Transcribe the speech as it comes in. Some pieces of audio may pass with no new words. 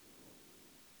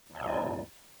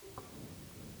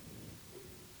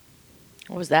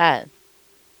What was that?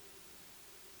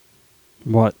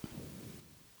 What?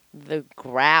 The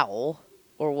growl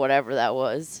or whatever that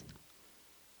was.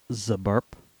 Zaburp?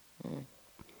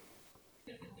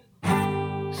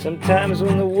 Sometimes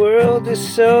when the world is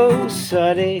so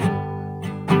sunny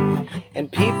and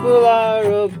people are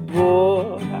a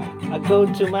bore, I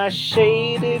go to my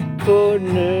shaded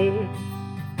corner,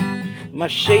 my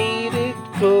shaded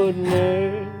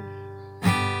corner.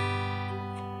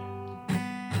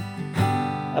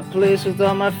 A place with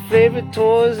all my favorite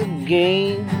toys and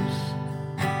games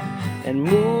and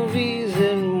movies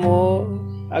and more.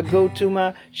 I go to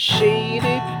my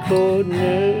shaded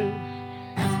corner,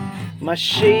 my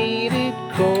shaded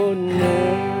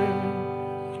corner.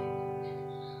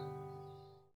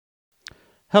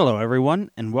 Hello,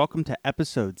 everyone, and welcome to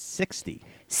episode 60.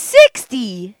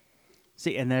 60!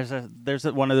 See, and there's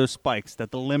one of those spikes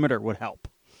that the limiter would help.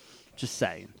 Just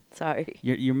saying. Sorry.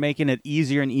 You're making it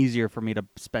easier and easier for me to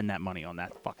spend that money on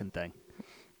that fucking thing.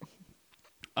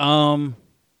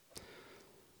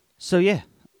 So yeah,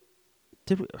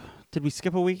 did we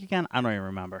skip a week again? I don't even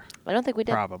remember. I don't think we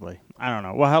did. Probably. I don't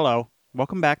know. Well, hello.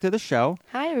 Welcome back to the show.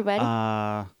 Hi, everybody.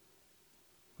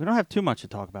 We don't have too much to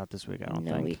talk about this week, I don't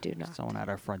think. No, we do not. Someone at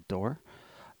our front door.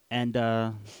 And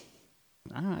I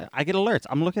don't know, I get alerts.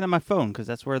 I'm looking at my phone because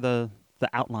that's where the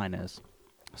outline is.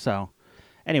 So,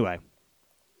 anyway,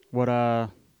 what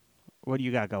do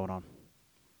you got going on?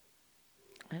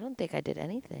 I don't think I did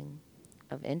anything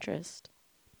of interest.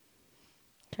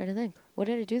 Trying to think. What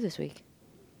did I do this week?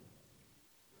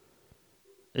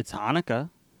 It's Hanukkah.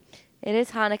 It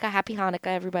is Hanukkah. Happy Hanukkah,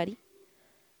 everybody.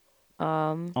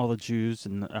 All the Jews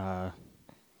and The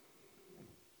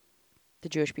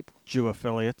Jewish people. Jew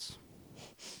affiliates.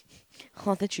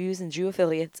 All the Jews and Jew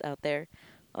affiliates out there.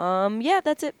 Yeah,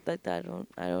 that's it. But I don't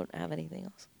have anything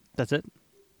else. That's it.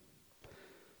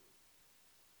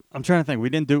 I'm trying to think. We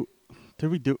didn't do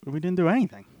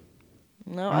anything.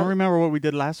 No, I don't remember what we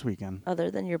did last weekend. other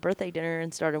than your birthday dinner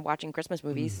and started watching Christmas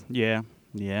movies. Yeah.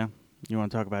 You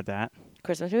want to talk about that?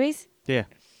 Christmas movies? Yeah.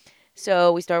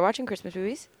 So we started watching Christmas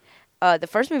movies. The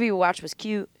first movie we watched was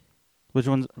cute. Which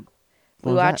ones?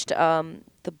 We watched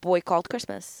The Boy Called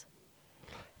Christmas.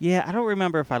 Yeah, I don't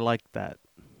remember if I liked that.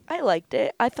 I liked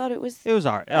it. I thought it was. It was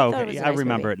alright. I thought Oh, it okay. was a Yeah, I nice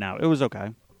remember movie. it now. It was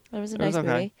okay. It was a It was nice okay.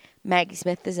 movie. Maggie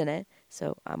Smith is in it,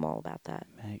 so I'm all about that.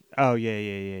 Oh,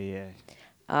 yeah.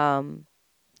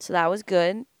 So that was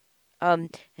good. And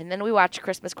then we watched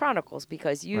Christmas Chronicles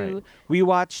because you. Right. We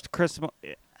watched Christmas.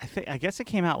 I guess it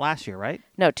came out last year, right?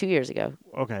 No, 2 years ago.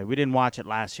 Okay, we didn't watch it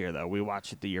last year though. We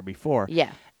watched it the year before.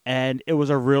 Yeah. And it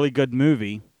was a really good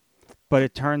movie, but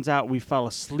it turns out we fell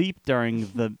asleep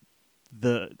during the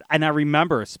and I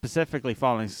remember specifically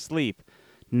falling asleep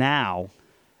now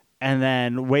and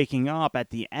then waking up at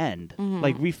the end. Mm-hmm.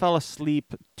 Like we fell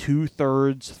asleep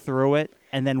 2/3 through it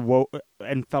and then woke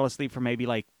and fell asleep for maybe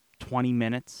like 20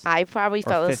 minutes. I probably or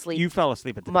fell 50 asleep You fell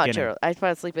asleep at the much beginning. early. I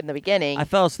fell asleep in the beginning. I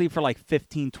fell asleep for like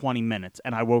 15, 20 minutes,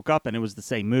 and I woke up, and it was the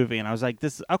same movie, and I was like,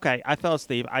 "This okay." I fell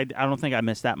asleep. I don't think I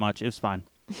missed that much. It was fine.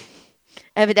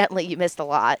 Evidently, you missed a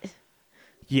lot.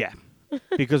 Yeah,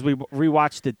 because we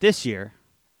rewatched it this year,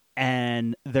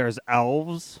 and there's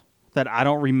elves that I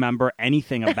don't remember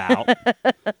anything about.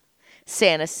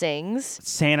 Santa sings.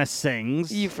 Santa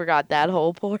sings. You forgot that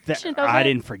whole portion of I it.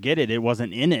 didn't forget it. It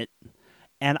wasn't in it,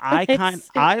 and I It's-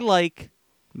 I like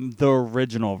the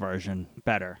original version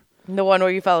better. The one where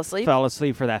you fell asleep? Fell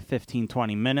asleep for that 15,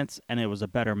 20 minutes, and it was a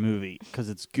better movie because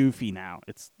it's goofy now.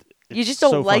 It's You just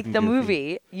don't so like fucking the goofy.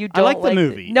 movie. You I don't like the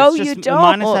movie. No, It's you just, don't.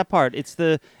 Minus that part. It's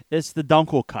the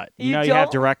Dunkel cut. You You have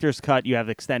don't? director's cut. You have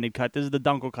extended cut. This is the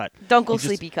Dunkel cut. Dunkel You just-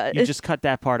 sleepy cut. You just cut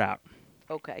that part out.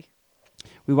 Okay.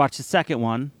 We watched the second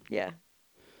one Yeah.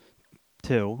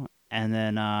 too, and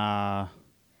then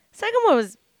Second one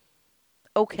was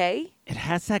okay. it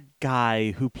has that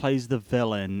guy who plays the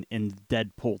villain in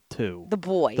Deadpool 2. The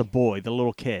boy. The boy, the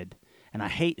little kid, and I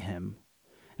hate him,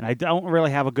 and I don't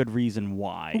really have a good reason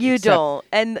why. You except don't.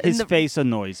 And His the, face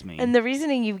annoys me. and the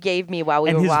reasoning you gave me while we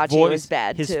and were his watching voice, was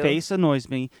bad his too. face annoys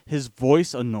me. His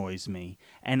voice annoys me,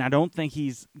 and I don't think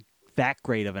he's that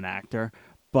great of an actor.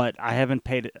 But I haven't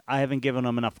given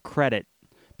him enough credit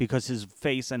because his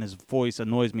face and his voice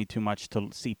annoys me too much to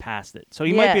see past it. So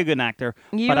he might Yeah. be a good actor,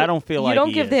 You- but I don't feel like you don't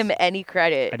he give is. him any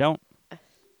credit. I don't.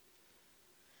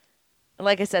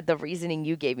 Like I said, the reasoning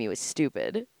you gave me was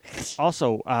stupid.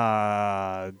 Also,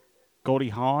 Goldie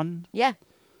Hawn Yeah.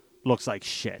 looks like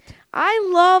shit. I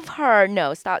love her.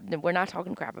 No, stop. We're not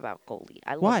talking crap about Goldie.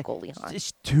 I love Why? Goldie Hawn.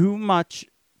 It's too much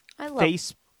I love.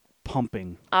 face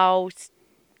pumping. Oh, That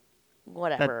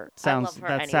whatever. sounds. I love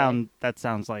her anyway. That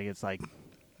sounds like it's like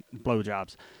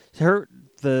blowjobs. Her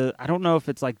I don't know if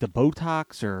it's like the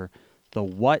Botox or the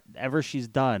whatever she's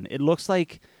done. It looks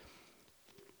like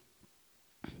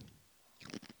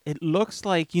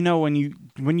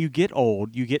when you get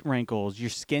old, you get wrinkles, your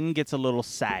skin gets a little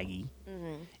saggy.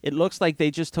 Mm-hmm. It looks like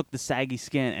they just took the saggy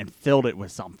skin and filled it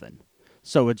with something,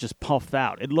 so it just puffed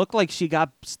out. It looked like she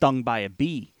got stung by a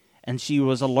bee and she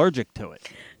was allergic to it.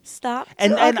 Stop.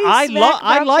 And talking I smack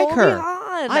I about like Goldie her.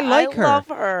 Hawn. I like her. Love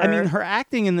her. I mean, her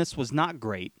acting in this was not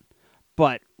great,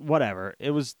 but whatever.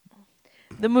 It was.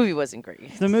 The movie wasn't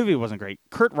great. The movie wasn't great.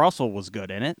 Kurt Russell was good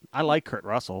in it. I like Kurt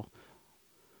Russell.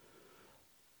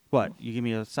 What? You give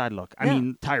me a side look. I No.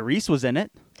 mean, Tyrese was in it.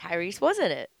 Tyrese was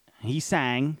in it. He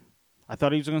sang. I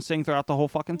thought he was going to sing throughout the whole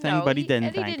fucking thing, No, but he didn't,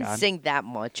 and he thank didn't God. sing that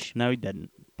much. No, he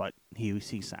didn't, but he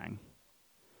sang.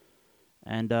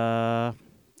 And,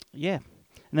 yeah.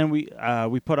 And then we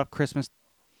put up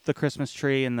the Christmas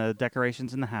tree and the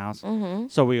decorations in the house. Mm-hmm.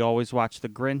 So we always watch The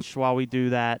Grinch while we do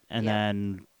that, and Yeah.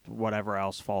 then whatever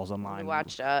else falls in We line.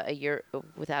 watched A Year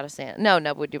Without a Santa.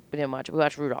 No, we didn't watch it. We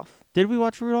watched Rudolph. Did we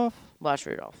watch Rudolph? Watched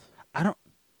Rudolph. I don't,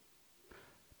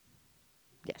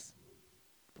 Yes.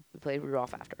 We played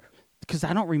Rudolph after. because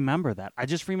I don't remember that. I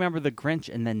just remember The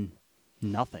Grinch and then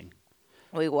nothing.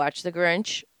 We watched The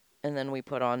Grinch, and then we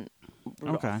put on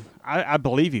Rudolph. Okay, I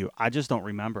believe you. I just don't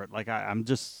remember it. Like I'm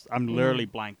literally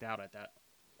Mm. blanked out at that.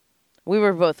 We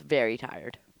were both very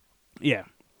tired. Yeah.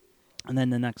 And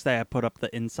then the next day I put up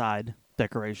the inside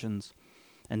decorations,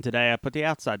 and today I put the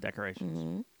outside decorations.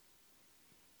 Mm-hmm.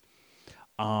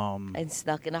 Um, And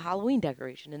snuck in a Halloween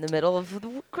decoration in the middle of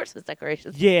the Christmas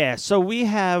decorations. yeah. So we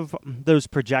have those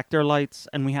projector lights,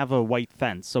 and we have a white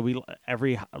fence. So we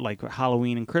every like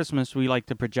Halloween and Christmas, we like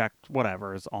to project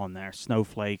whatever is on there,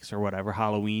 snowflakes or whatever.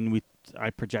 Halloween, I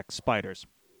project spiders.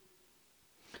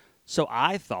 So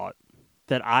I thought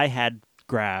that I had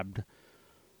grabbed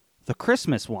the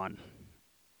Christmas one.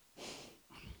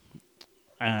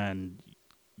 And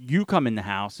you come in the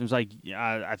house, and it was like,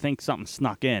 I think something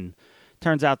snuck in.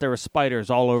 Turns out there were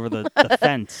spiders all over the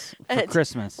fence for And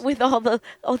Christmas. With all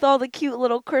the cute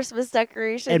little Christmas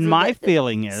decorations. And my the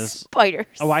feeling is, spiders.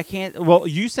 oh, I can't. Well,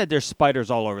 you said there's spiders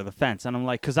all over the fence, and I'm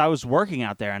like, because I was working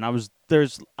out there, and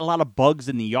there's a lot of bugs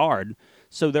in the yard,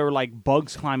 so there were like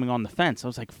bugs climbing on the fence. I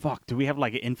was like, fuck, do we have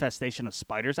like an infestation of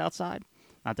spiders outside?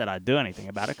 Not that I'd do anything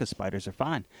about it, because spiders are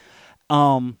fine.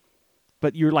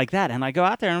 But you're like that, and I go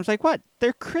out there, and I was like, what?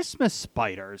 They're Christmas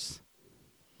spiders,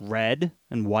 red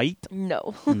and white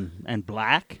No. and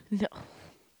black. No.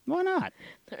 Why not?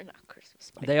 They're not Christmas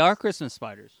spiders. They are Christmas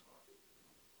spiders.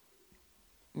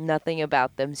 Nothing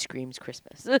about them screams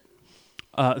Christmas.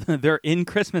 They're in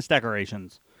Christmas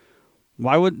decorations.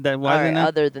 Why would that? Why All right, they not?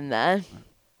 other than that.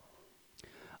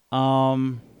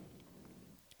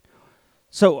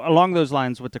 So along those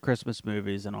lines with the Christmas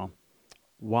movies and all,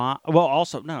 why? Well,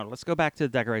 also no. Let's go back to the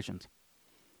decorations.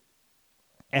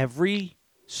 Every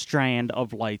strand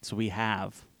of lights we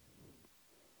have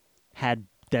had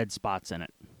dead spots in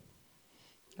it.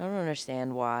 I don't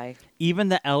understand why. Even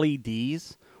the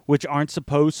LEDs, which aren't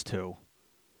supposed to.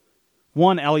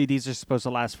 One, LEDs are supposed to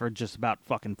last for just about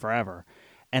fucking forever,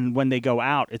 and when they go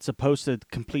out, it's supposed to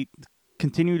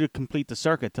continue to complete the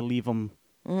circuit to leave them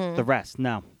the rest.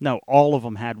 No, all of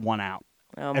them had one out.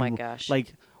 Oh my And, gosh.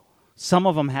 Like, some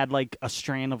of them had like a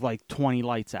strand of like 20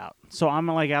 lights out. So I'm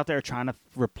like out there trying to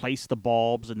replace the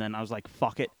bulbs, and then I was like,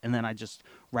 fuck it, and then I just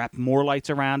wrapped more lights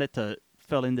around it to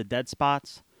fill in the dead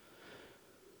spots.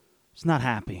 It's not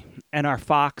happy, and our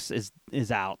fox is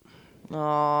out.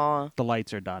 Aw. The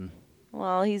lights are done.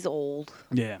 Well, he's old.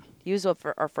 Yeah, He was up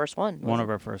for our first one. one of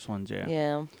our first ones. Yeah.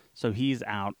 Yeah. So he's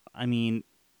out. I mean,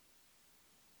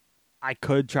 I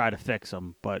could try to fix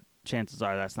him, but chances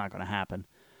are that's not going to happen.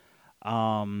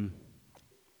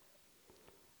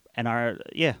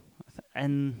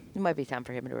 And It might be time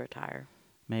for him to retire.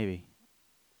 maybe.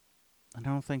 I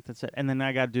don't think that's it. And then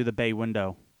I got to do the bay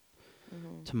window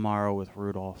tomorrow with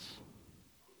Rudolph's.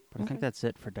 But I think Okay. that's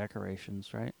it for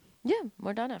decorations, right? Yeah,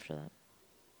 we're done after that.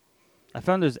 I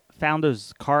found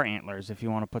those car antlers if you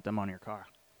want to put them on your car.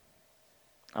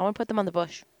 I want to put them on the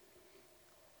bush.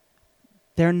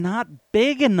 They're not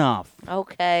big enough.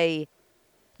 Okay.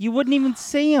 You wouldn't even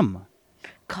see them.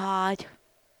 God.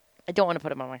 I don't want to put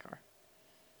them on my car.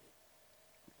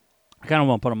 I kind of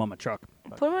want to put them on my truck.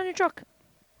 But Put them on your truck.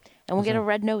 And we'll get a Okay.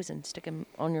 red nose and stick it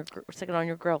on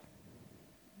your grill.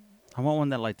 I want one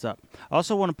that lights up. I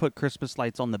also want to put Christmas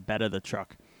lights on the bed of the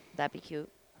truck, That'd be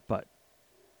cute. but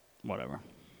whatever.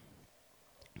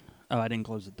 Oh, I didn't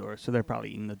close the door, so they're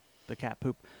probably eating the cat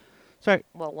poop. Sorry.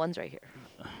 Well, one's right here.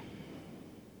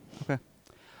 Okay.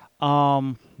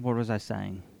 What was I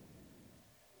saying?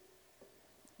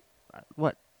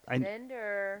 What?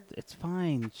 Cinder. It's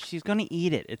fine. She's gonna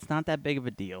eat it. It's not that big of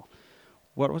a deal.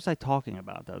 What was I talking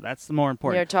about though? That's the more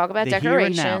important. You're talking about the here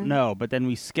and now. decoration. No, but then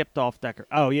we skipped off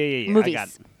Oh yeah. Movies. I got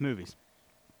it. Movies.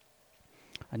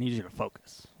 I need you to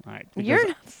focus. All right. You're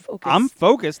because not focused. I'm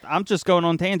focused. I'm just going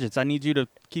on tangents. I need you to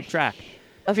keep track.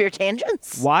 Of your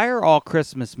tangents? Why are all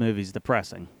Christmas movies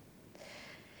depressing?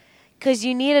 Because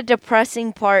you need a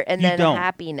depressing part and You then don't.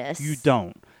 happiness. You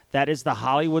don't. That is the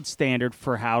Hollywood standard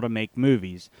for how to make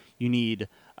movies. You need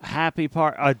a happy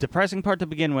part, a depressing part to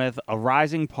begin with, a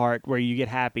rising part where you get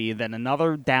happy, then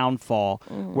another downfall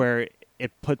where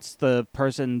it puts the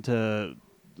person to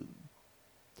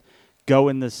go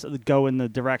in the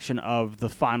direction of the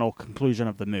final conclusion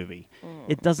of the movie.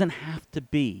 It doesn't have to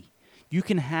be. You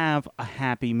can have a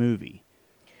happy movie.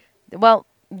 Well,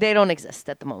 they don't exist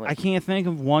at the moment. I can't think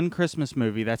of one Christmas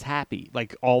movie that's happy,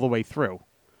 like all the way through.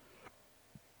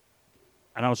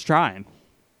 And I was trying.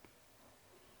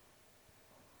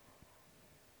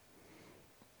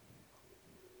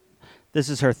 This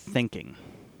is her thinking.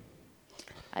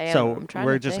 I am. So I'm trying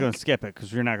we're to just think. going to skip it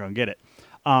because you're not going to get it.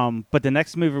 But the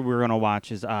next movie we're going to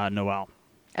watch is Noelle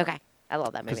Okay. I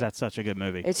love that because movie. that's such a good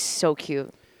movie. It's so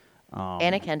cute.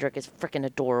 Anna Kendrick is freaking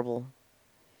adorable.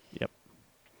 Yep.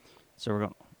 So we're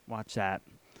going to watch that.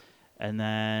 And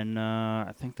then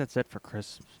I think that's it for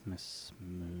Christmas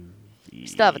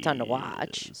movies. Still have a ton to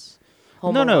watch.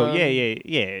 Home No. Alone.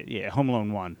 Yeah. Home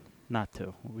Alone 1, not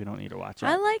 2. We don't need to watch it.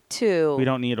 I like to. We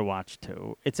don't need to watch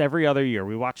 2. It's every other year.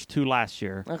 We watched 2 last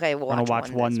year. Okay, we'll We're going to watch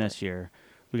watch 1 this year.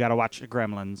 We got to watch the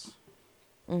Gremlins.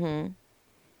 Mm-hmm.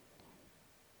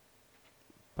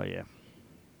 But yeah.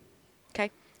 Okay.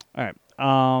 All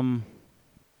right.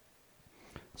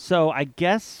 So I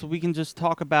guess we can just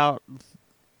talk about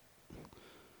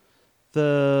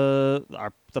the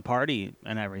party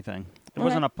and everything. It Okay.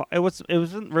 wasn't it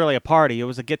wasn't really a party. It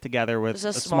was a get together with was a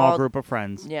a small small- group of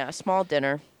friends. Yeah, a small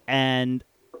dinner. And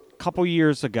a couple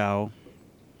years ago,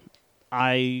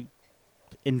 I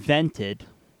invented.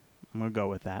 I'm gonna go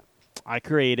with that. I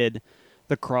created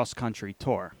the cross country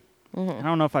tour. I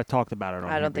don't know if I talked about it. On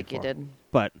I here don't think before. you did.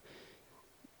 But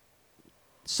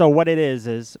so what it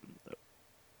is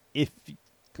if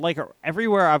like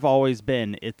everywhere I've always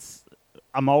been,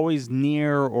 I'm always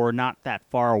near or not that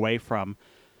far away from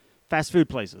fast food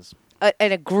places.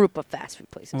 And a group of fast food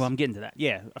places. Well, I'm getting to that.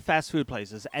 Yeah, fast food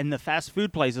places. And the fast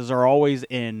food places are always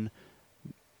in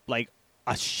like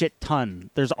a shit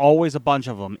ton. There's always a bunch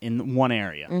of them in one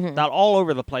area. Not all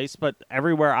over the place, but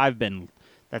everywhere I've been,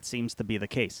 that seems to be the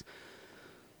case.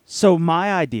 So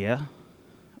my idea,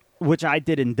 which I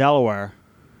did in Delaware,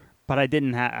 but I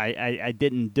didn't I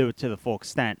didn't do it to the full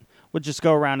extent, would just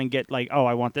go around and get like, oh,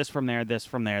 I want this from there, this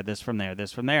from there, this from there,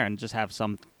 this from there, and just have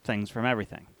some things from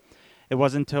everything. It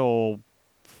wasn't until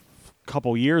a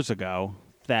couple years ago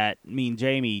that me and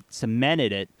Jamie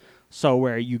cemented it so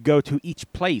where you go to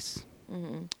each place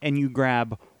and you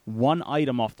grab one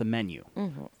item off the menu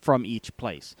from each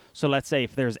place. So let's say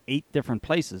if there's 8 different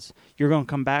places, you're going to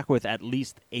come back with at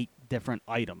least 8 different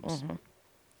items.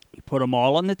 You put them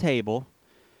all on the table.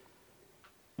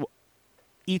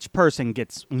 Each person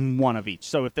gets one of each.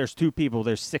 So if there's 2 people,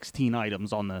 there's 16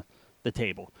 items on the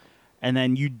table. And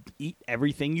then you eat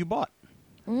everything you bought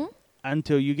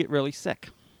until you get really sick.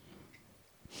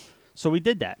 So we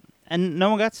did that. And no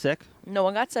one got sick. No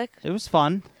one got sick. It was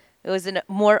fun, It was a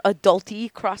more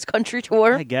adulty cross-country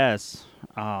tour. I guess.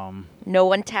 No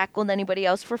one tackled anybody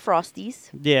else for Frosties.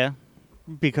 Yeah,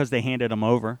 because they handed them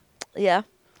over. Yeah,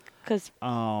 because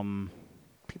Um,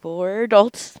 people were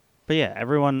adults. but yeah,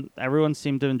 everyone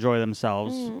seemed to enjoy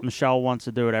themselves. Michelle wants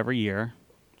to do it every year,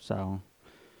 so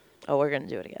Oh, we're going to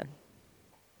do it again.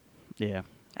 yeah.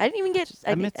 I didn't even get.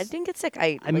 I I miss- didn't get sick.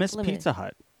 I miss limited. Pizza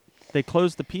Hut. They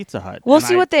closed the Pizza Hut. We'll and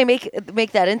see what they make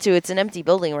that into. It's an empty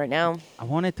building right now. I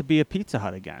want it to be a Pizza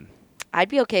Hut again. I'd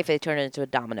be okay if they turned it into a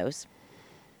Domino's.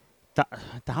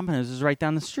 Domino's is right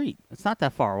down the street. It's not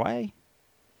that far away.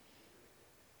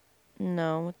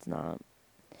 No, it's not.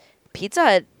 Pizza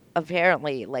Hut,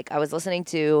 apparently, like, I was listening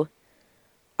to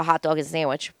A Hot Dog and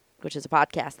Sandwich, which is a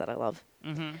podcast that I love.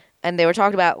 And they were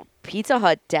talking about Pizza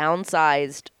Hut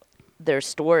downsized their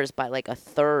stores by like a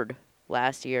third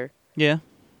last year. Yeah.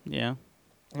 They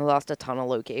lost a ton of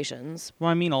locations. Well,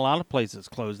 I mean, a lot of places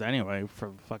closed anyway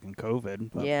for fucking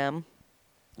COVID. But Yeah.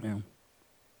 Yeah.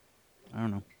 I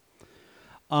don't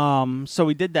know. So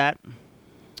we did that.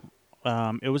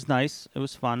 It was nice. It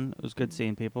was fun. It was good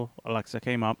seeing people. Alexa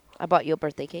came up. I bought you a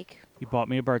birthday cake. You bought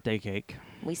me a birthday cake.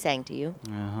 We sang to you.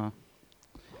 Uh-huh.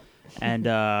 And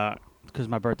because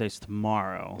my birthday's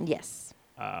tomorrow, Yes.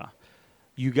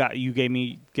 you gave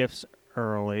me gifts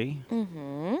early.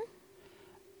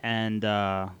 and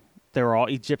they were all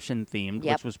Egyptian themed,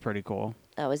 Yep. which was pretty cool.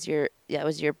 That was your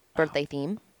birthday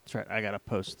theme. That's right. I gotta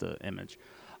post the image.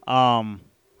 And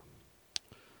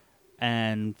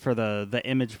for the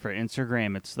image for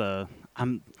Instagram, it's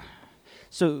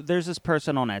So there's this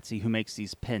person on Etsy who makes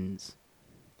these pins.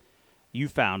 You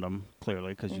found them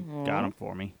clearly because you got them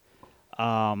for me.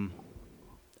 And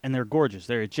they're gorgeous.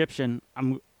 They're Egyptian.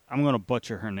 I'm gonna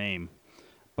butcher her name,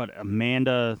 but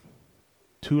Amanda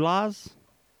Tulak.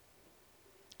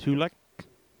 Tulak.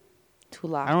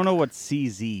 I don't know what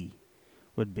CZ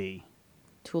would be.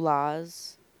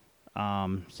 Tulaz.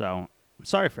 So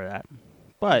sorry for that,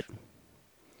 but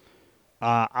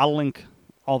I'll link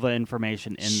all the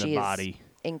information in She the is body.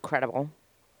 Incredible.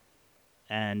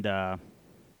 And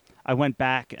I went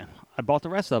back and I bought the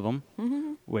rest of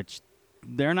them, which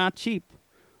they're not cheap,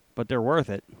 but they're worth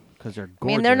it because they're gorgeous. I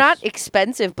mean, they're not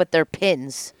expensive, but they're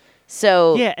pins.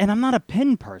 So Yeah, and I'm not a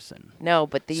pin person. no,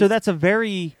 but these So that's a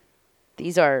very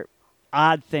these are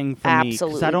odd thing for me because I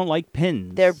Absolutely. don't like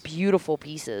pins. they're beautiful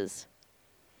pieces.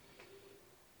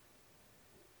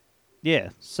 Yeah,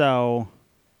 so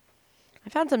I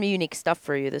found some unique stuff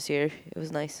for you this year. It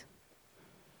was nice.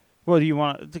 well, do you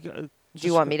want Do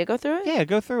you want me to go through it? Yeah,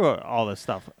 go through all this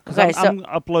stuff. 'Cause Okay, I'm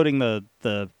uploading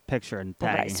the picture and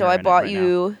tagging. Okay, so her I in it bought right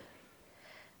now.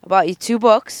 I bought you 2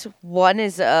 books. One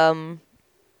is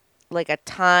like a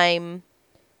time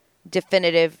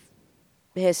definitive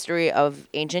history of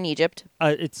ancient Egypt.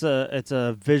 It's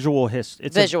a visual history.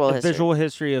 It's Visual a history. visual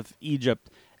history of Egypt,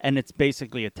 and it's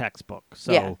basically a textbook.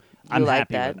 So Yeah, I'm like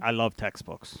happy that. with. I love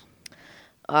textbooks.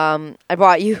 I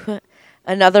bought you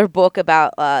another book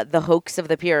about the hoax of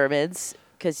the pyramids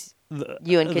because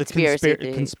you and conspiracy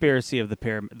theory. Conspiracy of the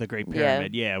pyramid, the Great Yeah.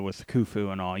 Pyramid. Yeah, with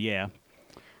Khufu and all. Yeah.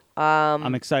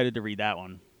 I'm excited to read that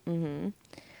one.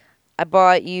 I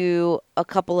bought you a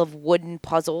couple of wooden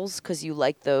puzzles because you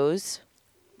like those.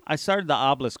 I started the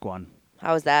obelisk one.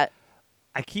 How was that?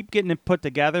 I keep getting it put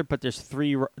together, but there's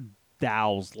 3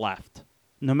 dowels left.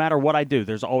 No matter what I do,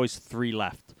 there's always 3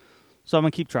 left. So I'm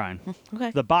gonna keep trying. Okay.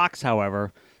 The box,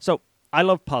 however, so I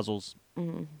love puzzles.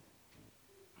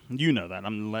 You know that.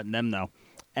 I'm letting them know.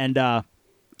 And I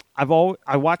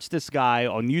watch this guy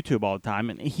on YouTube all the time,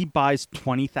 and he buys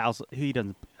 20,000. He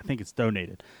doesn't. I think it's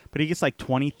donated, but he gets like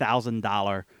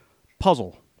 $20,000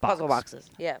 puzzle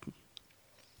boxes. Yeah.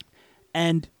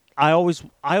 And I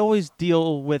always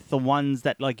deal with the ones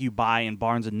that like you buy in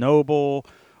Barnes and Noble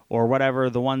or whatever.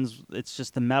 The ones it's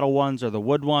just the metal ones or the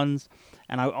wood ones.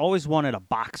 And I always wanted a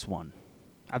box one.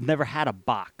 I've never had a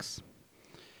box.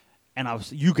 And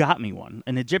you got me one,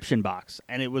 an Egyptian box,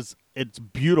 and it's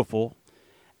beautiful.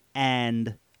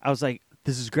 And I was like,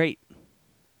 this is great.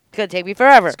 It's gonna take me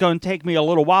forever. It's going to take me a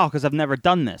little while because I've never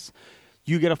done this.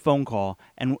 You get a phone call,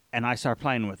 and I start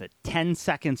playing with it. 10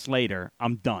 seconds later,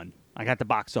 I'm done. I got the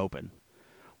box open,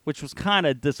 which was kind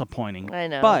of disappointing. I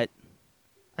know. But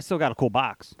I still got a cool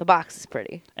box. The box is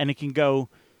pretty. And it can go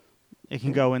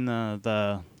in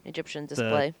the Egyptian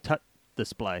display.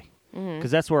 Display.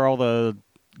 Because that's where all the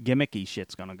gimmicky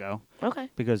shit's going to go. Okay.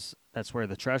 Because that's where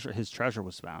his treasure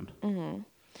was found.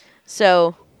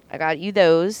 So I got you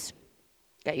those.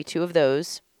 Got you 2 of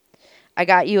those. I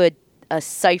got you a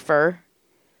cipher,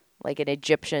 like an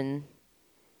Egyptian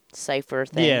cipher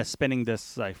thing. Yeah, spinning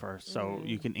disc cipher, so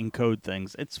you can encode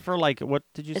things. It's for like, what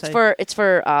did you say? It's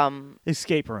for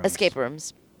escape rooms. escape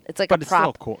rooms. It's like But a it's still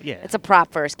prop. cool. Yeah. It's a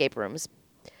prop for escape rooms.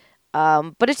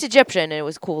 But it's Egyptian and it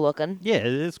was cool looking. Yeah, it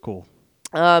is cool.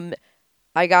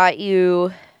 I got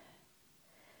you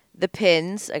the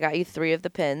pins. I got you 3 of the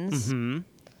pins. Mm-hmm.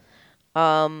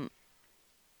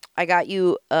 I got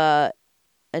you a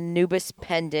Anubis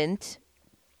pendant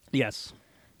Yes.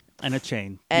 And a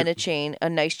chain. and a chain, a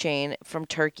nice chain from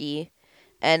Turkey,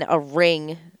 and a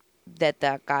ring that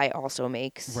guy also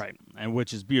makes. Right, and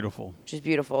which is beautiful. Which is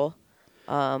beautiful.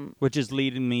 Which is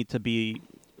leading me to be...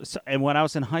 and when I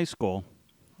was in high school,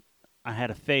 I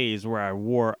had a phase where I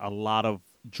wore a lot of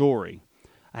jewelry.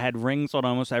 I had rings on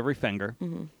almost every finger.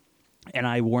 And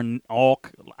I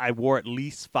wore at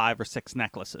least 5 or 6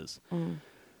 necklaces.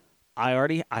 I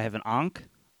have an ankh.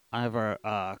 I have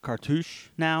a cartouche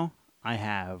now. I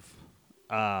have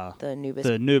The Anubis.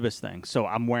 the Anubis thing. So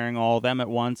I'm wearing all of them at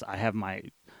once. I have my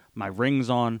rings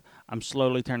on. I'm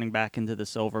slowly turning back into the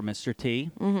silver Mr. T.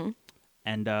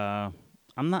 And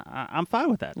I'm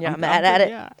fine with that. Yeah, I'm mad at it.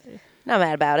 Yeah. Not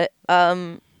mad about it.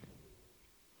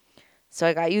 So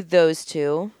I got you those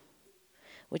 2,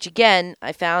 which again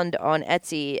I found on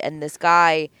Etsy, and this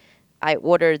guy, I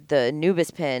ordered the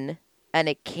Anubis pin, and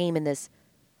it came in this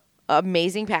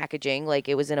amazing packaging. Like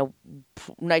it was in a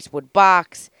nice wood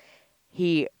box.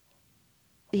 He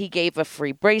he gave a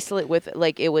free bracelet with it.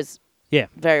 Like, it was Yeah.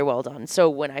 very well done. So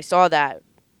when I saw that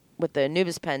with the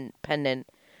Anubis pendant,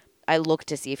 I looked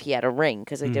to see if he had a ring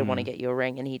because I did want to get you a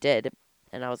ring, and he did.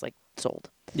 And I was like, sold.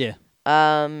 Yeah.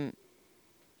 And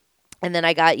then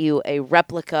I got you a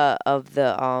replica of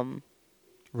the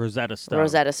Rosetta Stone.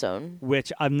 Rosetta Stone.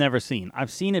 Which I've never seen.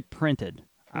 I've seen it printed,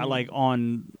 like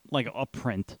on like a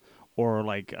print or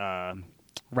like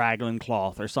raglan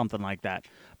cloth or something like that.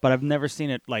 But I've never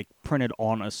seen it like printed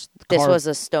on a. This was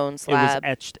a stone It was slab.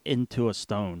 etched into a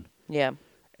stone. Yeah.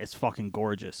 It's fucking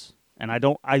gorgeous, and I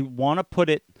want to put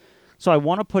it. So I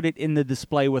want to put it in the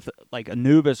display with like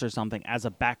Anubis or something as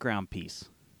a background piece,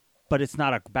 but it's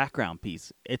not a background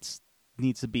piece. It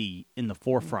needs to be in the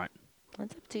forefront.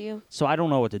 That's up to you. So I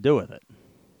don't know what to do with it.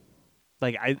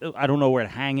 Like I don't know where to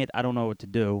hang it. I don't know what to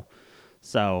do.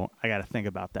 So I got to think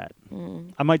about that.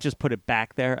 I might just put it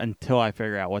back there until I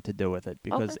figure out what to do with it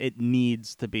because Okay. it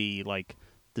needs to be like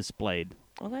displayed.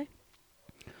 Okay.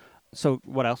 So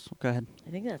what else? Go ahead.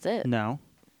 I think that's it. No.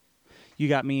 You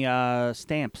got me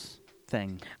stamps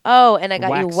thing. Oh, and I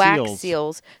got you Wax wax seals.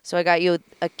 seals. So I got you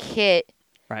a kit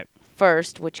Right.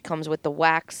 first, which comes with the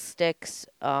wax sticks,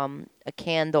 a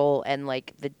candle, and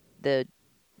like the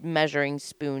measuring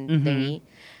spoon thingy.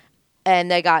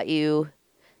 And I got you,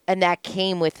 and that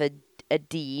came with a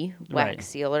D wax Right.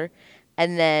 sealer.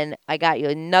 And then I got you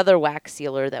another wax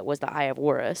sealer that was the Eye of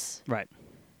Horus. Right.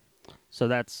 So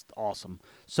that's awesome.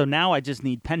 So now I just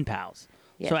need pen pals.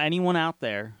 Yeah. So anyone out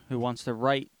there who wants to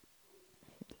write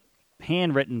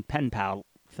handwritten pen pal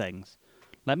things,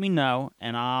 let me know,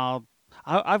 and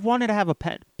I've wanted to have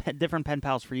a different pen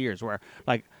pals for years. Where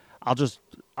like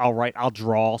I'll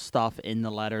draw stuff in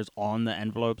the letters on the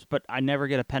envelopes, but I never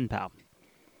get a pen pal.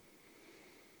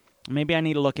 Maybe I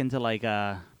need to look into like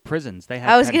prisons. They have.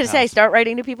 I was pen going to say, pals. start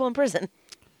writing to people in prison.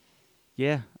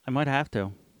 Yeah, I might have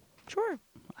to. Sure.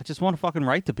 I just want to fucking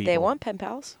write to people. They want pen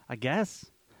pals. I guess.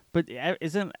 But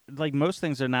isn't, like, most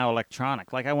things are now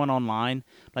electronic. Like, I went online,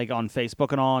 like, on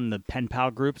Facebook and all, and the pen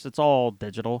pal groups, it's all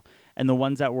digital. And the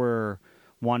ones that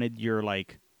wanted your,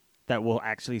 like, that will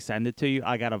actually send it to you,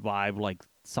 I got a vibe, like,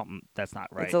 something that's not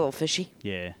right. It's a little fishy.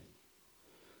 Yeah.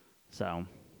 So.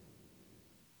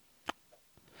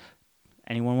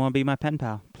 Anyone want to be my pen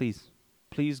pal? Please.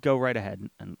 Please go right ahead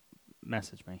and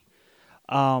message me.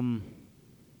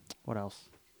 What else?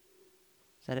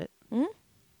 Is that it?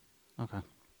 Mm-hmm. Okay.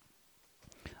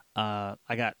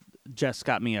 Jess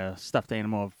got me a stuffed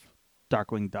animal of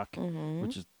Darkwing Duck,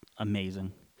 which is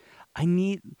amazing. I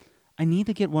need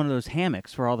to get one of those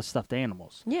hammocks for all the stuffed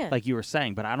animals. Yeah. Like you were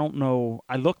saying, but I don't know.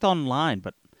 I looked online,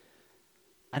 but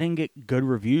I didn't get good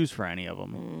reviews for any of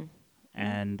them.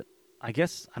 And I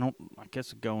guess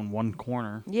go in one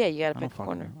corner. Yeah, you got I to don't pick a fucking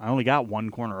corner. know. I only got one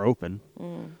corner open.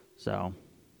 So,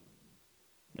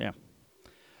 yeah.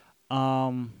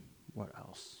 What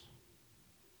else?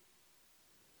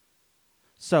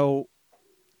 So,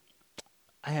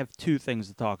 I have two things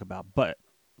to talk about, but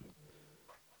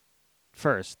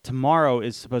first, tomorrow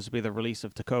is supposed to be the release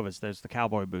of Tecovas. There's the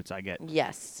cowboy boots I get.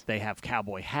 Yes. They have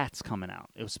cowboy hats coming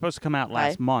out. It was supposed to come out Okay.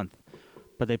 last month,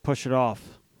 but they pushed it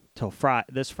off till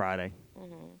this Friday.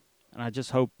 And I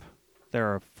just hope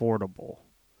they're affordable.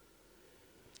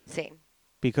 Same.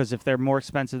 Because if they're more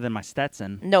expensive than my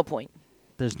Stetson, No point.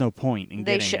 there's no point in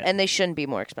getting it. And they shouldn't be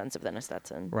more expensive than a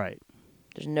Stetson. Right.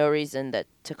 There's no reason that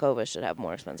Tacova should have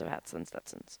more expensive hats than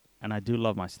Stetsons. And I do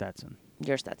love my Stetson.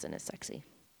 Your Stetson is sexy.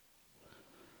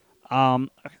 So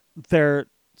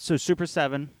Super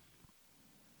 7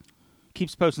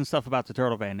 keeps posting stuff about the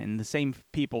Turtle Van, and the same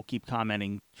people keep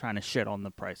commenting, trying to shit on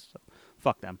the price. So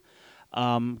fuck them.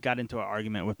 Got into an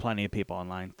argument with plenty of people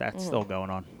online. That's still going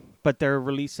on. But they're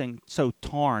releasing... So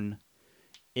Tarn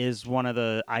is one of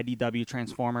the IDW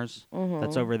Transformers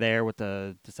that's over there with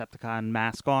the Decepticon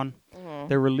mask on.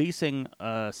 They're releasing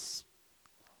a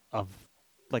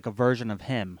version of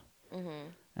him.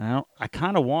 And I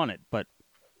kind of want it, but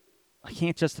I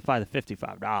can't justify the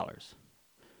 $55.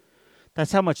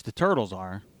 That's how much the Turtles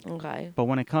are. Okay. But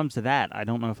when it comes to that, I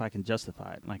don't know if I can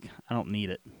justify it. Like, I don't need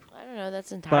it. I don't know.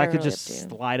 That's But entirely I could just up to you.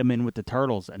 slide them in with the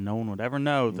Turtles, and no one would ever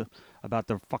know about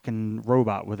the fucking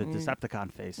robot with a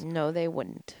Decepticon face. No, they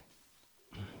wouldn't.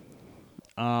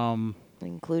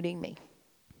 Including me.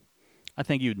 I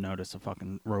think you'd notice a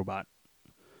fucking robot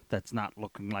that's not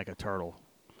looking like a turtle.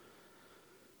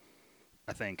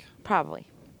 I think. Probably.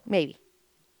 Maybe.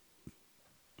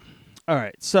 All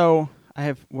right, so I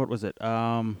have, what was it?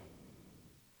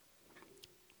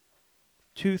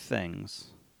 Two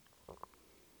things.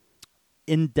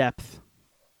 In-depth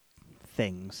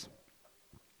things.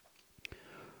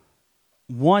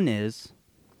 One is,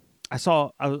 I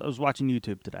was watching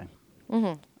YouTube today.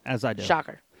 as I do.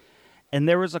 Shocker. And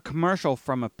there was a commercial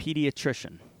from a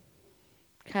pediatrician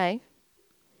Okay.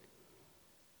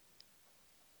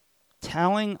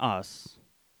 telling us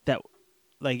that,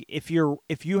 like, if you're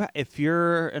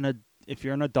an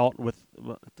adult with,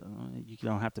 you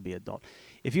don't have to be adult.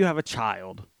 If you have a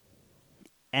child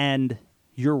and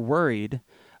you're worried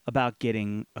about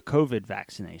getting a COVID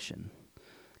vaccination,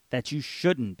 that you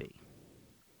shouldn't be.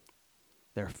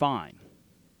 They're fine,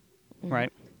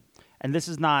 right? And this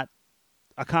is not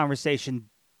a conversation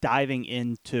diving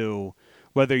into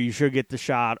whether you should get the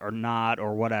shot or not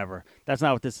or whatever. That's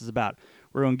not what this is about.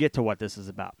 We're going to get to what this is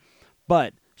about.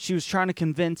 But she was trying to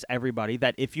convince everybody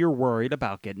that if you're worried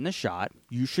about getting a shot,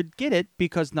 you should get it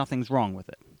because nothing's wrong with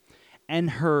it.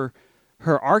 And her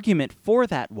argument for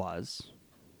that was,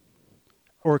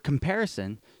 or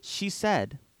comparison, she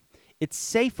said, it's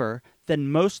safer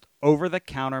than most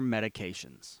over-the-counter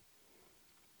medications.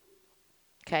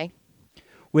 Okay.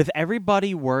 With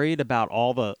everybody worried about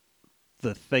all the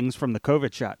things from the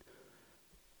COVID shot,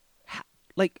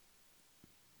 like,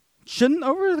 shouldn't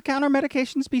over-the-counter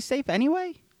medications be safe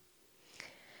anyway?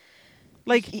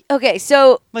 Like, Okay,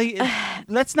 so like,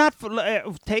 let's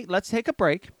take a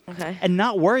break okay. and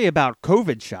not worry about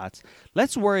COVID shots.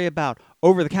 Let's worry about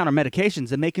over-the-counter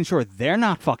medications and making sure they're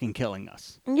not fucking killing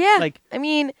us. Yeah. Like, I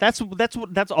mean, that's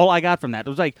all I got from that. It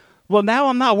was like, well, now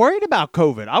I'm not worried about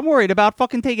COVID. I'm worried about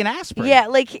fucking taking aspirin. yeah,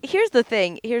 like here's the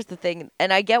thing,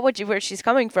 and I get where she's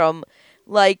coming from.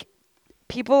 Like,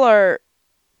 people are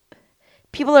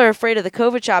afraid of the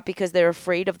COVID shot because they're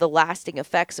afraid of the lasting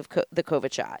effects of the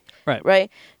COVID shot. Right. Right?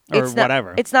 Or It's not,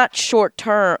 whatever. It's not short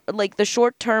term. Like, the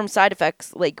short term side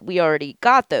effects, like, we already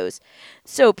got those.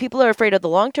 So people are afraid of the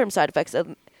long term side effects.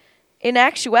 In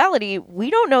actuality, we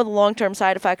don't know the long-term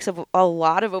side effects of a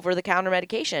lot of over-the-counter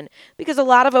medication because a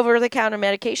lot of over-the-counter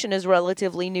medication is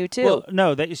relatively new too. Well,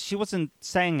 no, she wasn't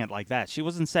saying it like that. She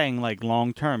wasn't saying like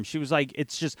long term. She was like,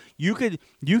 it's just you could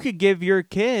give your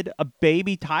kid a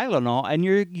baby Tylenol and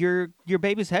your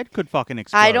baby's head could fucking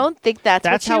explode. I don't think that's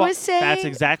what she was saying. That's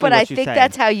exactly but what I she's think saying.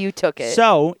 that's how you took it.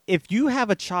 So if you have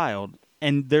a child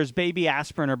and there's baby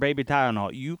aspirin or baby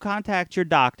Tylenol, you contact your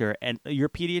doctor and your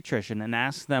pediatrician and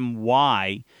ask them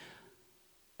why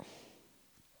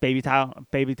baby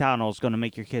Tylenol is going to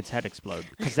make your kid's head explode,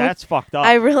 because that's fucked up.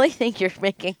 I really think you're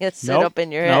making it sit up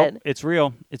in your head. It's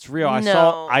real. It's real.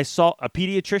 No. I saw a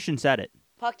pediatrician said it.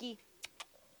 Pucky.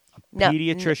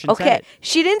 Pediatrician okay. said it.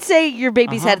 She didn't say your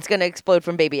baby's head's going to explode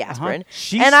from baby aspirin. And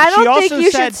She I don't think also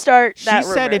you said- should start that She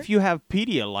said rumor. if you have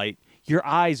Pedialyte, your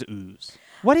eyes ooze.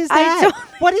 What is I that? don't-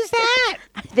 What is that?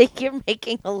 I think you're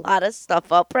making a lot of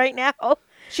stuff up right now.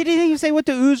 She didn't even say what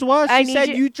the ooze was. I She need said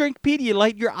you- you drink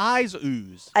Pedialyte, your eyes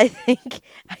ooze. I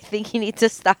think you need to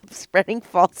stop spreading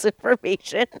false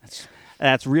information.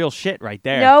 That's real shit right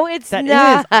there. No, it's That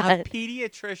not. is a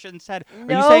pediatrician said. Are you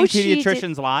No, saying she did-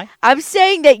 pediatricians lie? I'm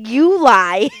saying that you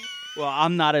lie. Well,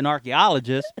 I'm not an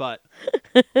archaeologist, but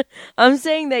I'm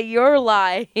saying that you're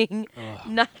lying,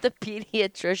 not the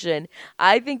pediatrician.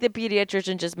 I think the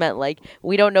pediatrician just meant, like,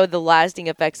 we don't know the lasting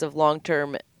effects of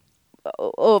long-term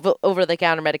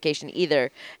over-the-counter medication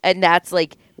either. And that's,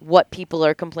 like, what people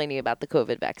are complaining about the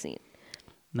COVID vaccine.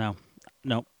 no.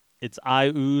 It's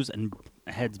eye ooze and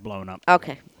heads blown up.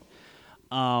 Okay.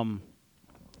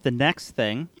 The next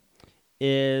thing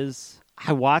is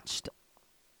I watched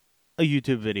a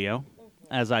YouTube video,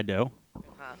 as I do,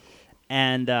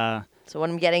 and So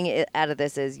what I'm getting out of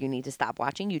this is you need to stop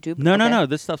watching YouTube. no,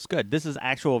 this stuff's good. This is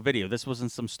actual video. This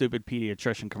wasn't some stupid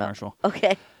pediatrician commercial.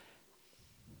 Okay.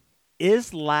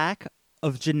 Is lack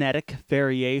of genetic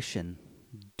variation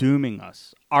dooming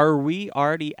us? Are we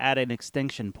already at an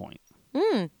extinction point?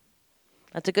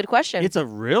 That's a good question. It's a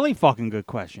really fucking good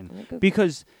question.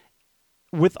 Because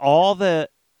with all the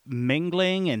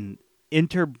mingling and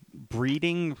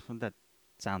interbreeding, that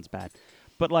sounds bad,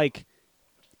 but like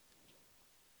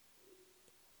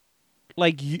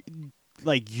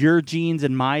your genes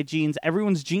and my genes,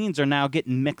 everyone's genes are now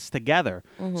getting mixed together.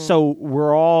 So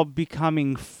we're all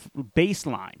becoming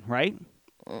baseline, right?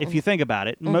 If you think about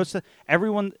it,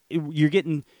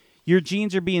 your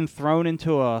genes are being thrown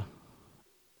into a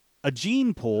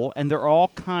gene pool, and they're all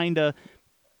kind of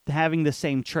having the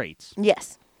same traits.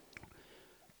 Yes.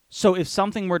 So if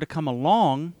something were to come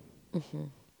along,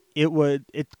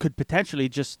 it could potentially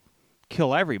just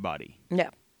kill everybody. Yeah.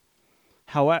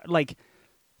 However,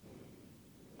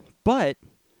 but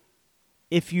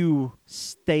if you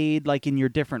stayed like in your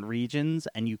different regions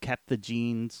and you kept the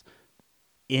genes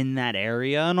in that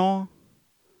area and all,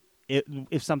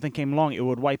 if something came along, it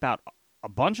would wipe out a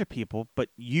bunch of people, but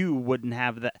you wouldn't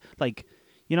have that. Like,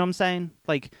 you know what I'm saying?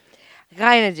 Like, I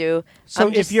kind of do. So I'm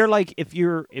if just- you're like if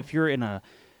you're in a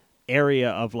area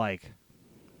of like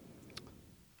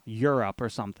Europe or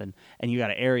something, and you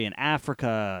got an area in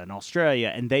Africa and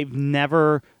Australia, and they've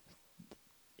never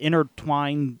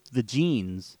intertwined the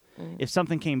genes. If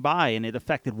something came by and it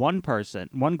affected one person,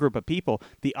 one group of people,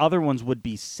 the other ones would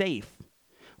be safe.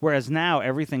 Whereas now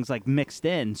everything's like mixed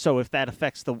in. So if that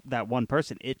affects that one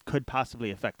person, it could possibly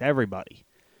affect everybody.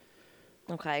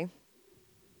 Okay.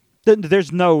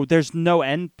 There's no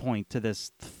end point to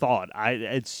this thought.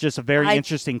 It's just a very I-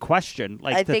 interesting question,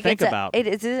 like I to think think it's about. It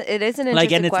is an interesting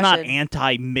Like, and it's question. not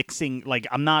anti-mixing. Like,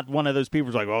 I'm not one of those people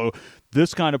who's like, oh,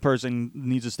 this kind of person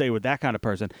needs to stay with that kind of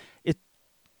person.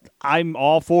 I'm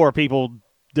all for people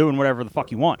doing whatever the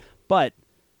fuck you want, but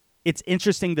it's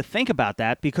interesting to think about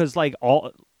that because, like,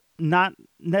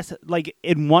 like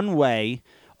in one way,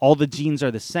 all the genes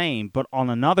are the same, but on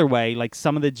another way, like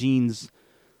some of the genes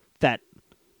that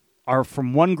are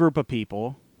from one group of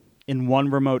people in one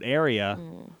remote area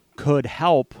could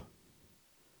help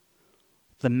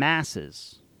the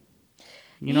masses.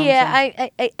 You know what I'm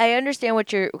saying? I understand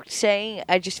what you're saying.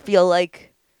 I just feel like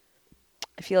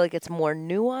it's more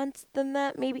nuanced than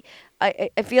that. Maybe I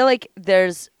feel like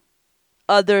there's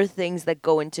other things that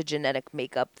go into genetic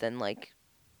makeup than like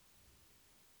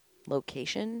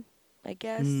location, I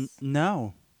guess.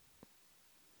 No,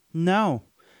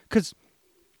 because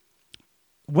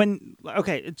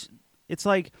it's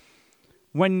like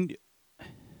when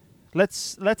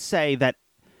let's say that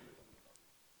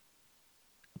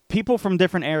people from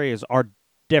different areas are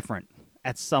different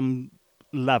at some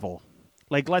level.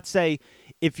 Like, let's say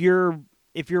if you're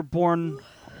born,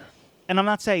 and I'm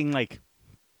not saying like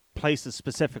places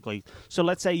specifically. So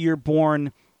let's say you're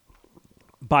born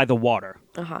by the water.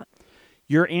 Uh-huh.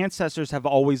 Your ancestors have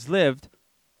always lived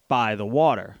by the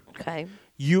water. Okay.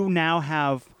 You now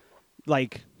have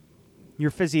like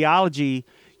your physiology.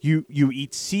 You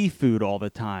eat seafood all the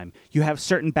time. You have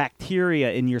certain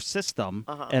bacteria in your system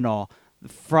and all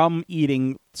from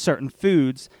eating certain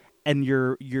foods, and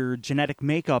your genetic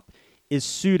makeup is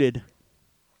suited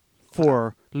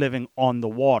for living on the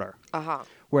water. Uh-huh.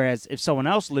 Whereas if someone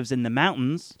else lives in the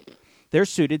mountains, they're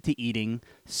suited to eating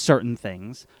certain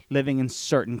things, living in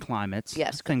certain climates,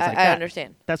 Yes, things I like that.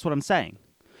 understand. That's what I'm saying.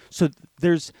 So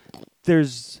there's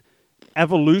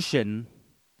evolution,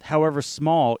 however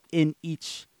small, in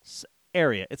each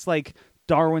area. It's like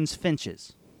Darwin's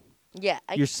finches. Yeah,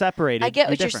 You're separated. I get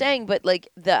and what you're different. saying, but like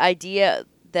the idea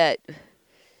that,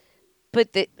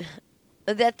 but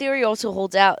that theory also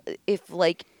holds out if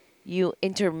like you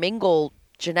intermingle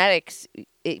genetics,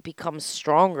 it becomes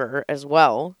stronger as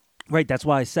well. Right. That's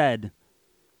why I said.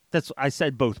 I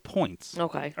said both points.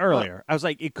 Okay. Earlier, I was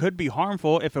like, it could be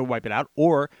harmful if it wipe it out,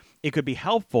 or it could be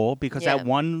helpful because Yeah. that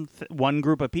one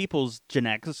group of people's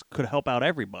genetics could help out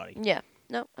everybody. Yeah.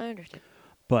 No, I understand.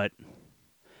 But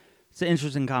it's an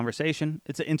interesting conversation.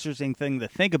 It's an interesting thing to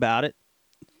think about it.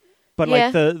 But Yeah.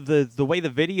 like the way the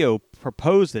video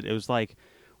proposed it, it was like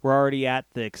we're already at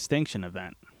the extinction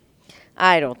event,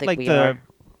 I don't think like we are.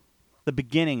 the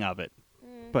beginning of it.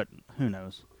 But who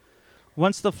knows?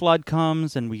 Once the flood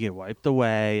comes and we get wiped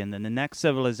away, and then the next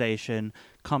civilization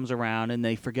comes around and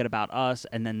they forget about us,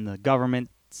 and then the government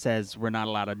says we're not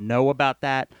allowed to know about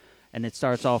that, and it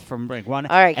starts off from like one.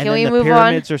 All right, and can then we the move on?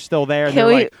 pyramids are still there, and Can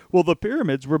they're we- like, well, the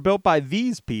pyramids were built by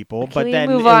these people, Can but we then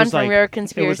move it on was from like, your it was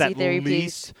conspiracy at theory,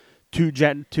 least two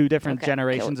different Okay,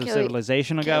 generations of can we-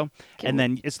 civilization ago, can and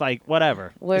we- then it's like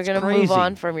whatever. We're It's gonna crazy. move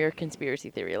on from your conspiracy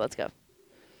theory. Let's go.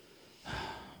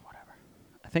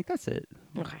 I think that's it.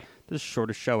 Okay. This is the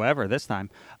shortest show ever this time.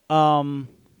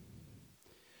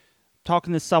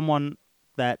 Talking to someone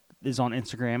that is on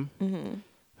Instagram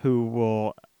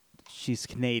who she's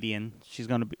Canadian. She's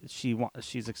going to be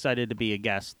she's excited to be a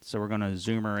guest, so we're going to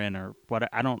Zoom her in or what.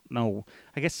 I don't know.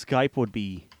 I guess Skype would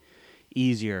be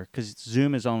easier cuz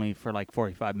Zoom is only for like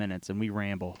 45 minutes and we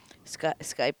ramble.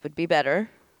 Skype would be better,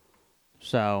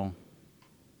 So,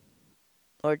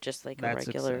 or just like a That's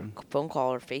regular insane. phone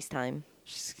call or FaceTime.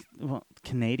 she's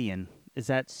Canadian. Is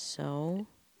that So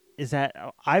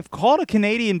I've called a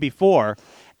Canadian before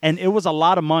and it was a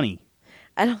lot of money.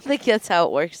 I don't think that's how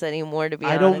it works anymore. To be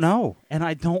honest, I don't know, and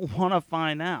I don't want to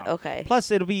find out. Okay. Plus,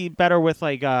 it'll be better with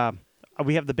like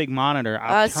we have the big monitor.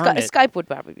 I'll turn it. Skype would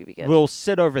probably be good. We'll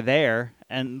sit over there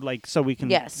and like so we can.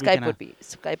 yeah, we Skype can, would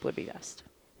be best.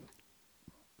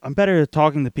 I'm better at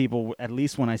talking to people at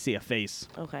least when I see a face.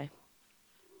 Okay.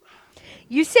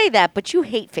 You say that, but you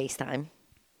hate FaceTime.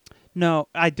 No,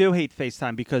 I do hate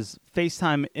FaceTime because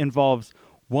FaceTime involves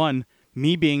one,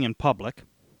 me being in public.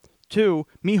 Two,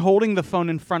 me holding the phone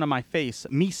in front of my face,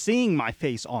 me seeing my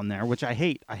face on there, which I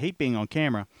hate. I hate being on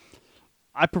camera.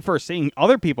 I prefer seeing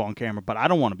other people on camera, but I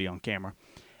don't want to be on camera.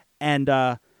 And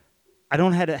I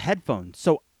don't have a headphone,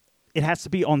 so it has to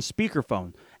be on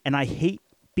speakerphone. And I hate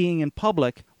being in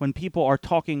public when people are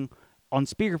talking on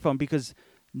speakerphone because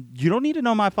you don't need to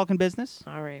know my fucking business.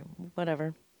 All right,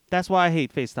 whatever. That's why I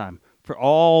hate FaceTime, for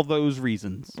all those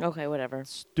reasons. Okay, whatever.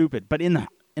 Stupid. But in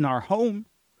our home,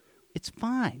 it's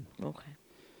fine. Okay.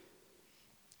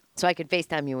 So I could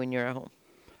FaceTime you when you're at home.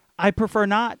 I prefer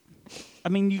not. I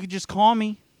mean, you could just call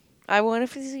me. I want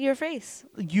to see your face.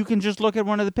 You can just look at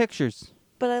one of the pictures.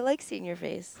 But I like seeing your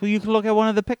face. Well, you can look at one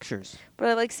of the pictures. But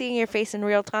I like seeing your face in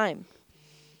real time.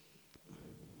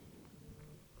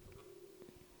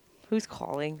 Who's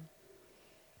calling?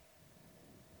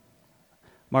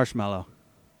 Marshmallow.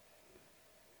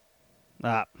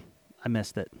 I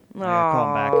missed it. I Aww. gotta call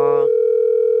him back.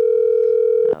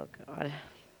 Oh, God.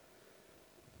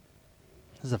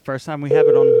 This is the first time we have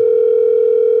it on.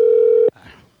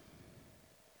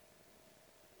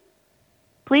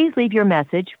 Please leave your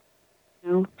message.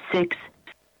 26.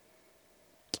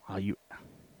 Oh, you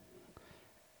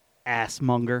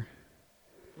assmonger.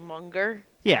 Munger?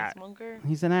 Yeah. Munger?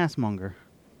 He's an assmonger.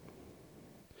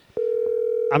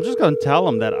 I'm just going to tell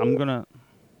him that I'm going to...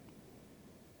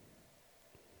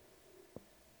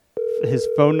 His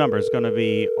phone number is going to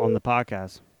be on the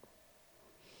podcast.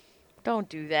 Don't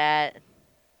do that.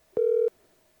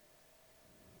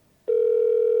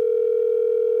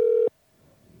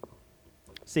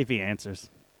 See if he answers.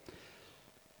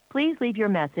 Please leave your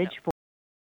message for...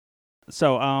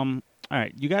 So, all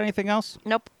right. You got anything else?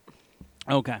 Nope.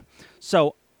 Okay.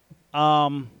 So,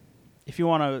 if you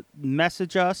want to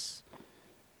message us,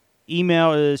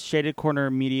 email is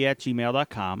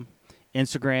shadedcornermedia@gmail.com.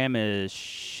 Instagram is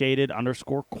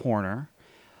shaded_corner.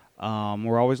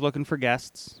 We're always looking for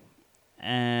guests.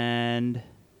 And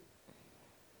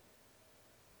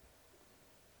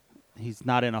he's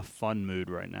not in a fun mood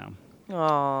right now.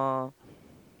 Aww.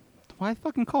 Why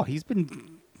fucking call? He's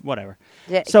been... Whatever.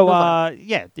 Yeah, So, move on.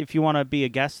 yeah, if you want to be a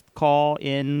guest, call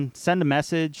in, send a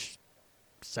message,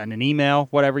 send an email,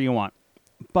 whatever you want.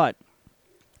 But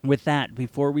with that,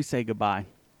 before we say goodbye,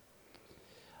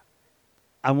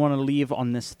 I want to leave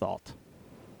on this thought.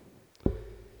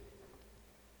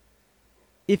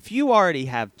 If you already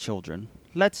have children,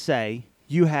 let's say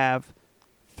you have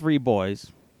 3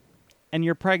 boys and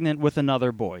you're pregnant with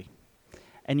another boy,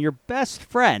 and your best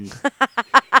friend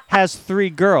has 3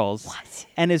 girls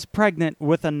and is pregnant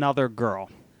with another girl.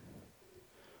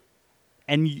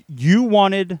 And you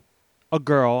wanted a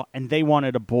girl and they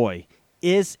wanted a boy.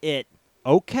 Is it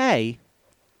okay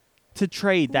to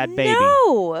trade that baby?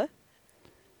 No.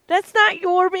 That's not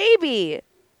your baby.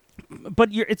 But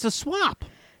it's a swap.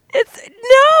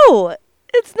 No.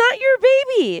 It's not your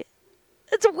baby.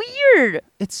 It's weird.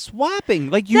 It's swapping.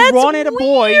 Like you That's wanted a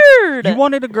boy. weird. You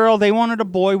wanted a girl. They wanted a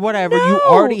boy. Whatever. You No.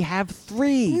 already have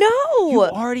 3. No. You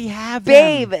already have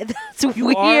Babe, them. that's You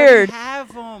weird. already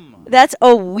have them. That's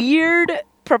a weird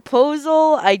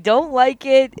proposal. I don't like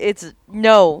it.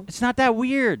 No. It's not that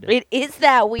weird. It is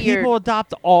that weird. People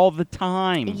adopt all the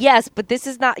time. Yes, but this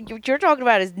is not what you're talking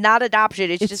about is not adoption.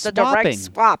 It's just a direct swapping.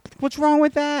 swap. What's wrong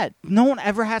with that? No one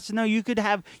ever has to know. You could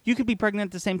be pregnant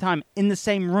at the same time in the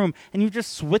same room, and you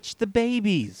just switch the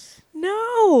babies.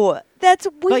 No, that's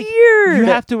Like, weird. you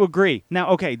have to agree. Now,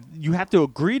 okay, you have to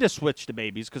agree to switch the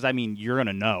babies because I mean you're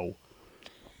gonna know.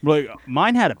 Like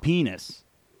mine had a penis,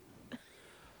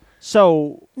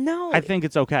 so No, I think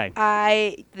it's okay.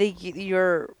 I think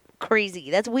you're crazy.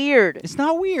 That's weird. It's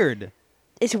not weird.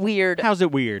 It's weird. How's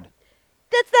it weird?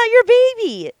 That's not your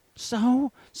baby.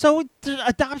 So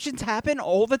adoptions happen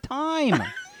all the time.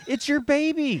 It's your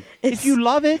baby. It's- If you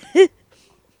love it,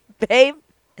 Babe,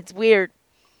 it's weird.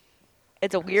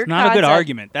 It's a weird it's not a good concept.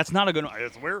 argument. That's not a good.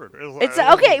 It's weird. It's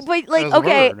okay, but like It's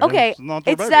okay, weird. okay. It's not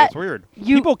their It's baby. that It's weird.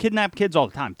 you- People kidnap kids all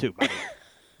the time too. By the way.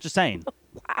 Just saying.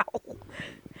 Wow.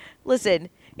 Listen,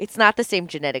 it's not the same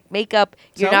genetic makeup.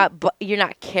 You're So? you're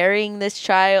not carrying this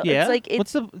child. Yeah. It's like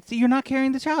it's You're not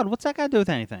carrying the child. What's that got to do with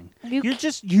anything? You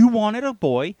You wanted a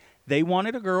boy, they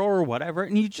wanted a girl or whatever,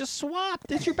 and you just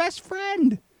swapped. It's your best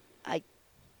friend.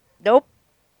 nope.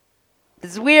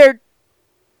 This is weird.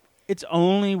 It's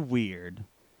only weird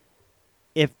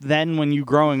if then when you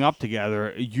growing up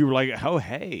together, you're like, oh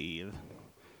hey,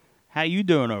 how you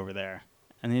doing over there?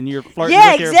 And then you're flirting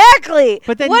Yeah, with your... exactly.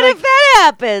 But then, what like- if that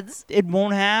happens? It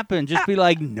won't happen. Just be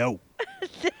like, no.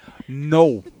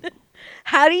 No.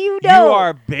 How do you know? You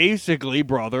are basically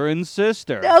brother and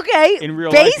sister. okay. In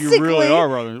real basically, life, you really are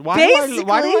brothers. Why do I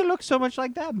basically- look so much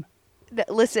like them?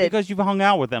 Listen. Because you've hung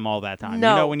out with them all that time.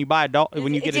 No. You know, when you buy a dog,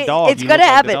 when you get a dog, it's you gonna look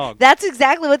like happen. the dog. That's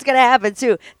exactly what's gonna happen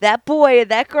too. That boy and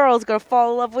that girl is gonna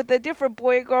fall in love with a different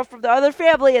boy and girl from the other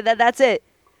family, and then that's it.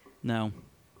 No.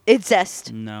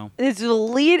 Incest. No. This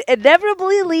will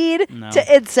inevitably lead No.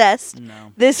 to incest.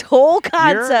 No. This whole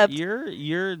concept.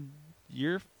 You're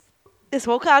This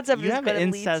whole concept you is have gonna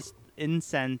incense. You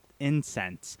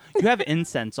have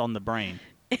incense on the brain.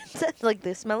 lead incest, like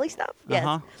the smelly stuff. Yes.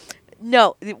 Uh-huh.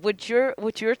 No, what you're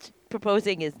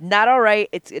proposing is not all right.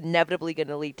 It's inevitably going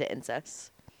to lead to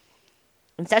incest.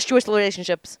 Incestuous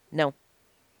relationships, no.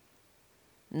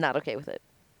 Not okay with it.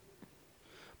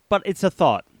 But it's a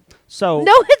thought. So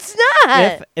No, it's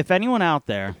not. if anyone out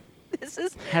there This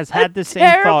is has a had the same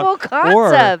terrible thought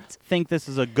or concept. think this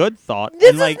is a good thought This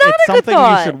and is like not it's a good something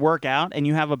thought. you should work out and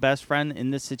you have a best friend in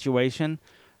this situation,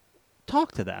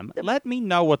 talk to them. Let me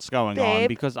know what's going on Babe,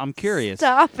 because I'm curious.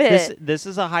 Stop it. This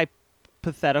is a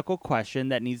hypothetical question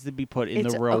that needs to be put in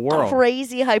It's the real a world.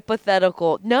 crazy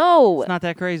hypothetical. No. It's not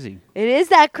that crazy. It is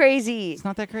that crazy. It's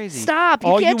not that crazy. Stop. You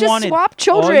All can't just wanted, swap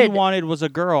children. All you wanted was a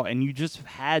girl, and you just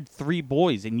had 3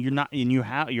 boys, and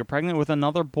you're pregnant with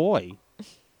another boy.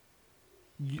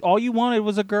 All you wanted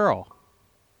was a girl.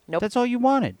 Nope. That's all you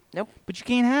wanted. Nope. But you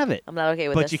can't have it. I'm not okay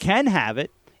with But this. you can have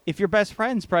it if your best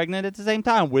friend's pregnant at the same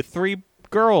time with 3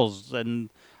 girls, and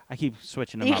I keep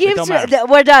switching them You up. It keep don't matter.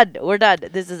 we're done. We're done.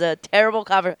 This is a terrible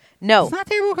conversation. No. It's not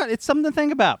terrible. It's something to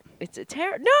think about. It's a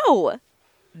No.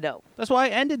 No. That's why I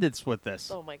ended this with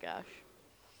this. Oh my gosh.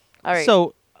 All right.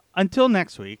 So until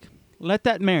next week, let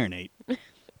that marinate.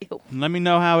 Ew. And let me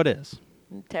know how it is.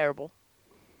 Terrible.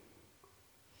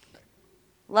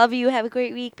 Love you. Have a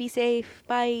great week. Be safe.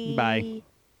 Bye. Bye.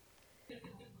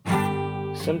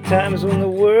 Sometimes when the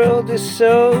world is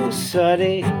so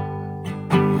sunny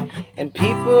and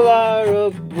people are a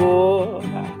bore,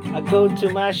 I go to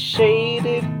my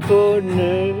shaded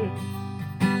corner,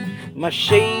 my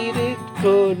shaded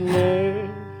corner.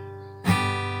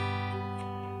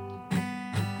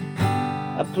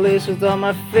 A place with all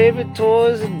my favorite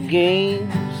toys and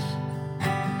games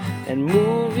and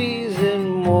movies and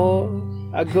more.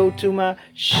 I go to my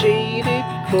shaded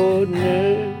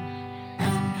corner,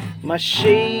 my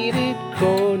shaded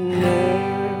corner.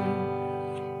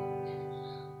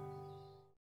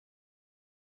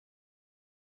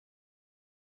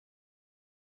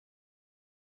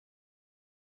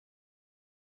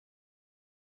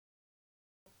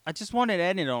 I just wanted to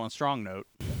end it on a strong note.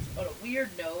 On a weird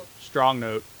note. Strong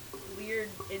note. Weird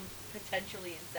and potentially